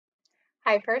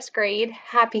Hi, first grade.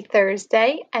 Happy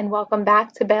Thursday, and welcome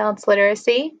back to Balanced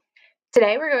Literacy.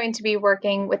 Today, we're going to be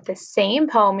working with the same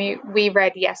poem we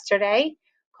read yesterday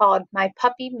called My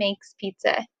Puppy Makes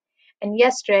Pizza. And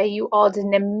yesterday, you all did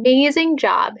an amazing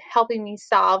job helping me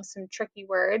solve some tricky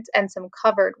words and some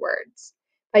covered words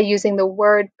by using the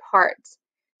word parts.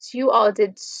 So, you all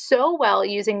did so well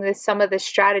using some of the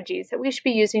strategies that we should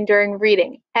be using during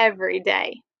reading every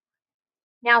day.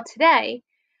 Now, today,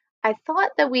 I thought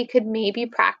that we could maybe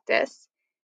practice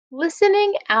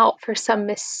listening out for some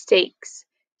mistakes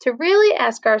to really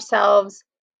ask ourselves,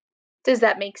 does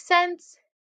that make sense?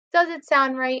 Does it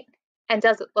sound right? And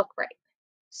does it look right?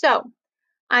 So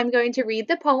I'm going to read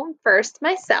the poem first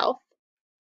myself.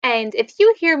 And if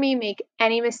you hear me make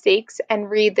any mistakes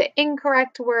and read the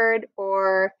incorrect word,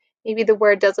 or maybe the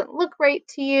word doesn't look right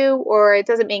to you, or it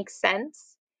doesn't make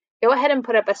sense, go ahead and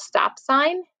put up a stop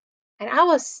sign and I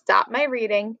will stop my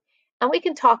reading and we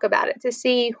can talk about it to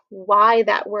see why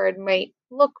that word might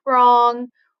look wrong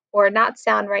or not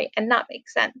sound right and not make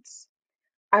sense.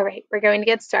 All right, we're going to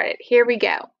get started. Here we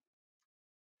go.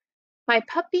 My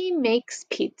puppy makes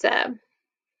pizza.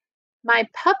 My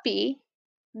puppy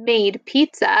made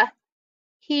pizza.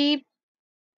 He,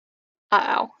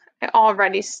 uh-oh, I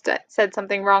already said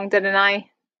something wrong, didn't I?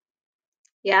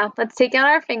 Yeah, let's take out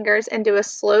our fingers and do a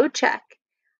slow check.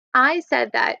 I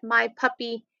said that my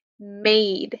puppy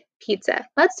made pizza.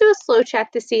 Let's do a slow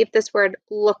check to see if this word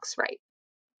looks right.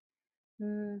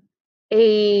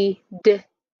 A d.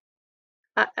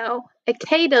 Uh-oh. A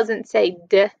K doesn't say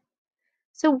d.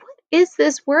 So what is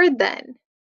this word then?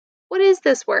 What is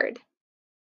this word?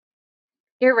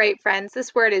 You're right, friends.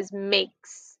 This word is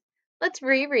makes. Let's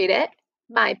reread it.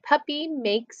 My puppy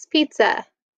makes pizza.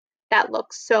 That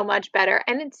looks so much better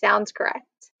and it sounds correct.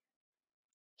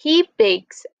 He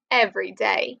bakes every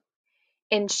day.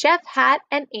 In chef hat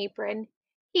and apron,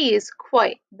 he is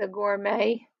quite the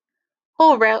gourmet.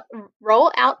 He'll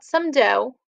roll out some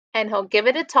dough and he'll give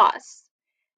it a toss,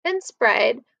 then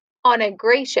spread on a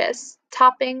gracious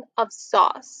topping of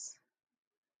sauce.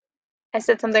 I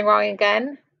said something wrong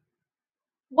again.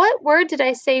 What word did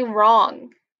I say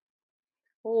wrong?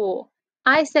 Oh,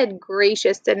 I said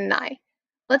gracious, didn't I?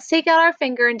 Let's take out our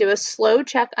finger and do a slow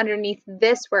check underneath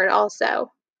this word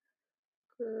also.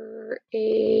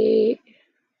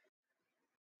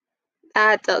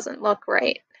 That doesn't look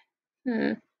right.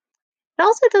 It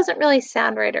also doesn't really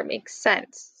sound right or make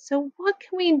sense. So what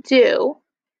can we do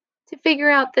to figure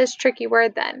out this tricky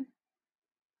word then?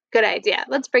 Good idea.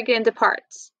 Let's break it into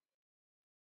parts.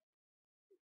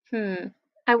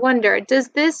 I wonder, does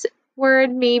this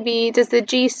word does the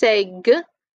G say g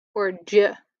or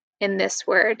j in this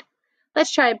word?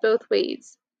 Let's try it both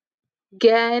ways.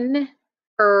 Generous.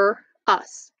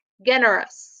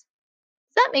 Generous.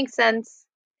 Does that make sense?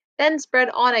 Then spread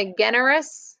on a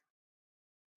generous?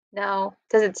 No.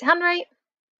 Does it sound right?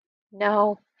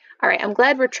 No. All right, I'm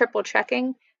glad we're triple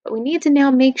checking, but we need to now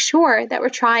make sure that we're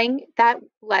trying that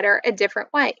letter a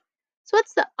different way. So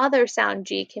what's the other sound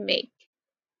G can make?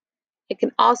 It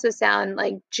can also sound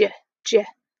like j, j.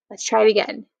 Let's try it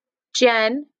again.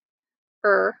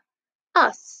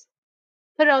 Us.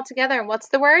 Put it all together and what's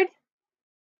the word?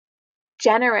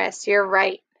 Generous, you're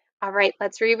right. All right,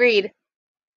 let's reread.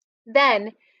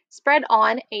 Then spread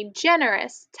on a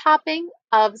generous topping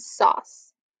of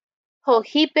sauce. He'll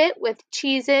heap it with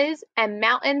cheeses and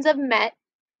mountains of met,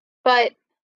 but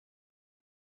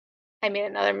I made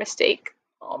another mistake.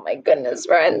 Oh my goodness,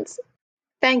 friends.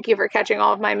 Thank you for catching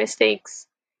all of my mistakes.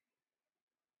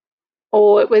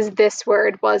 Oh, it was this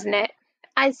word, wasn't it?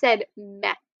 I said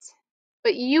met.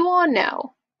 But you all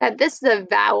know that this is a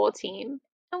vowel team.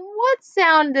 And what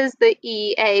sound does the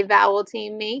EA vowel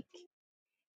team make?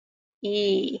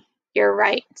 E. You're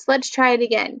right. So let's try it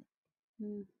again.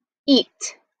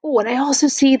 Eat. Oh, and I also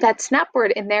see that snap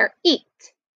word in there, eat.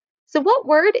 So what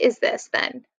word is this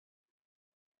then?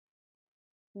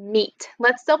 Meat.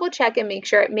 Let's double check and make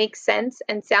sure it makes sense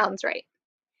and sounds right.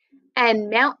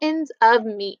 And mountains of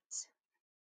meat.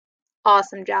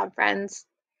 Awesome job, friends.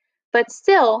 But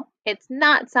still, it's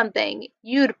not something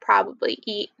you'd probably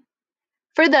eat.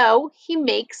 For though he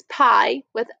makes pie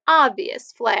with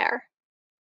obvious flair.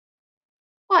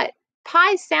 What?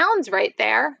 Pie sounds right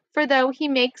there, for though he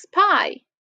makes pie.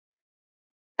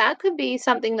 That could be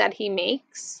something that he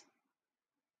makes.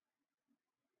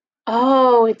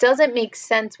 Oh, it doesn't make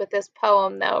sense with this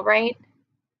poem though, right?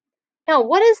 Now,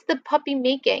 what is the puppy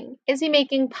making? Is he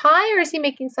making pie or is he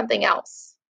making something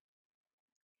else?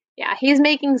 Yeah, he's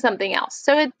making something else.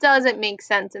 So it doesn't make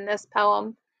sense in this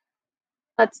poem.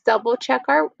 Let's triple check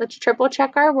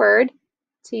our word.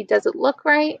 See, does it look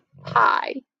right?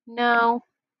 Pie. No.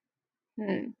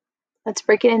 Let's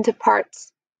break it into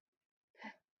parts.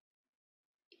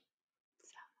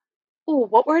 Ooh,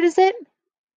 what word is it?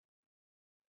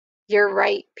 You're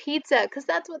right, pizza, because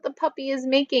that's what the puppy is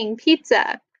making,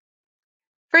 pizza.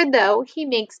 For though he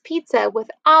makes pizza with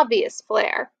obvious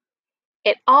flair,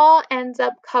 it all ends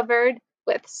up covered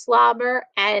with slobber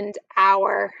and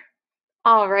our.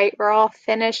 All right, we're all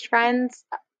finished, friends.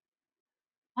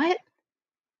 What?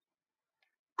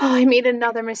 Oh, I made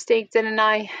another mistake, didn't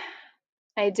I?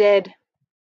 I did.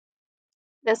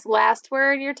 This last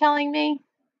word you're telling me?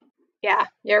 Yeah,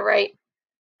 you're right.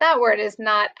 That word is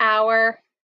not our.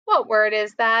 What word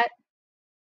is that?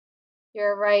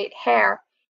 You're right, hair.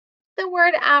 The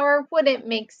word our wouldn't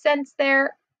make sense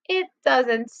there. It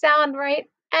doesn't sound right,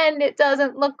 and it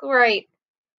doesn't look right.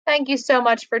 Thank you so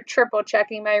much for triple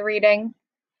checking my reading.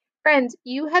 Friends,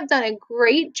 you have done a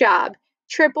great job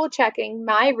triple checking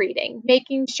my reading,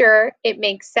 making sure it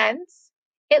makes sense,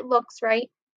 it looks right,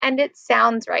 and it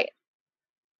sounds right.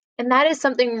 And that is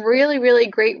something really, really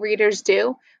great readers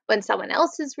do when someone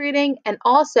else is reading, and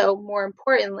also, more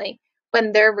importantly,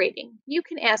 when they're reading. You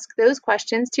can ask those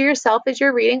questions to yourself as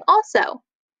you're reading also.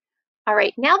 All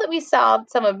right, now that we solved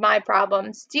some of my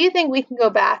problems, do you think we can go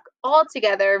back all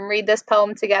together and read this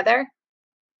poem together?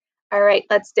 All right,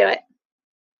 let's do it.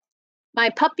 My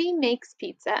puppy makes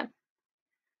pizza.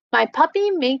 My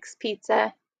puppy makes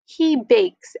pizza. He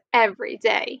bakes every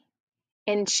day.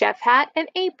 In chef hat and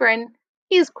apron,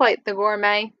 he's quite the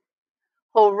gourmet.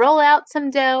 He'll roll out some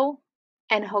dough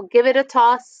and he'll give it a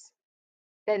toss,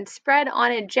 then spread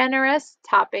on a generous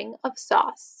topping of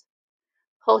sauce.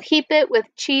 He'll heap it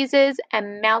with cheeses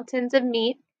and mountains of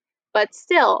meat, but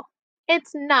still,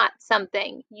 it's not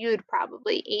something you'd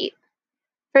probably eat.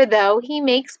 For though he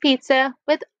makes pizza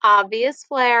with obvious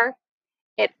flair,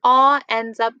 it all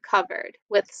ends up covered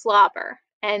with slobber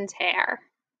and hair.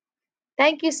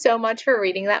 Thank you so much for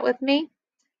reading that with me.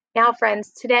 Now,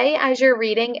 friends, today as you're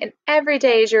reading and every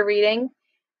day as you're reading,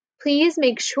 please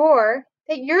make sure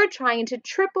that you're trying to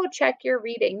triple check your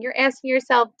reading. You're asking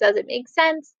yourself, does it make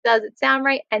sense? Does it sound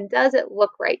right? And does it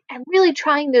look right? And really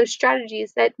trying those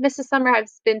strategies that Mrs. Summer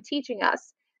has been teaching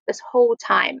us this whole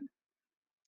time.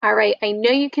 All right, I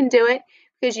know you can do it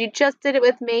because you just did it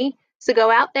with me. So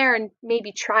go out there and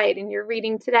maybe try it in your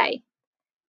reading today.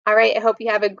 All right, I hope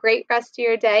you have a great rest of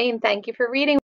your day and thank you for reading.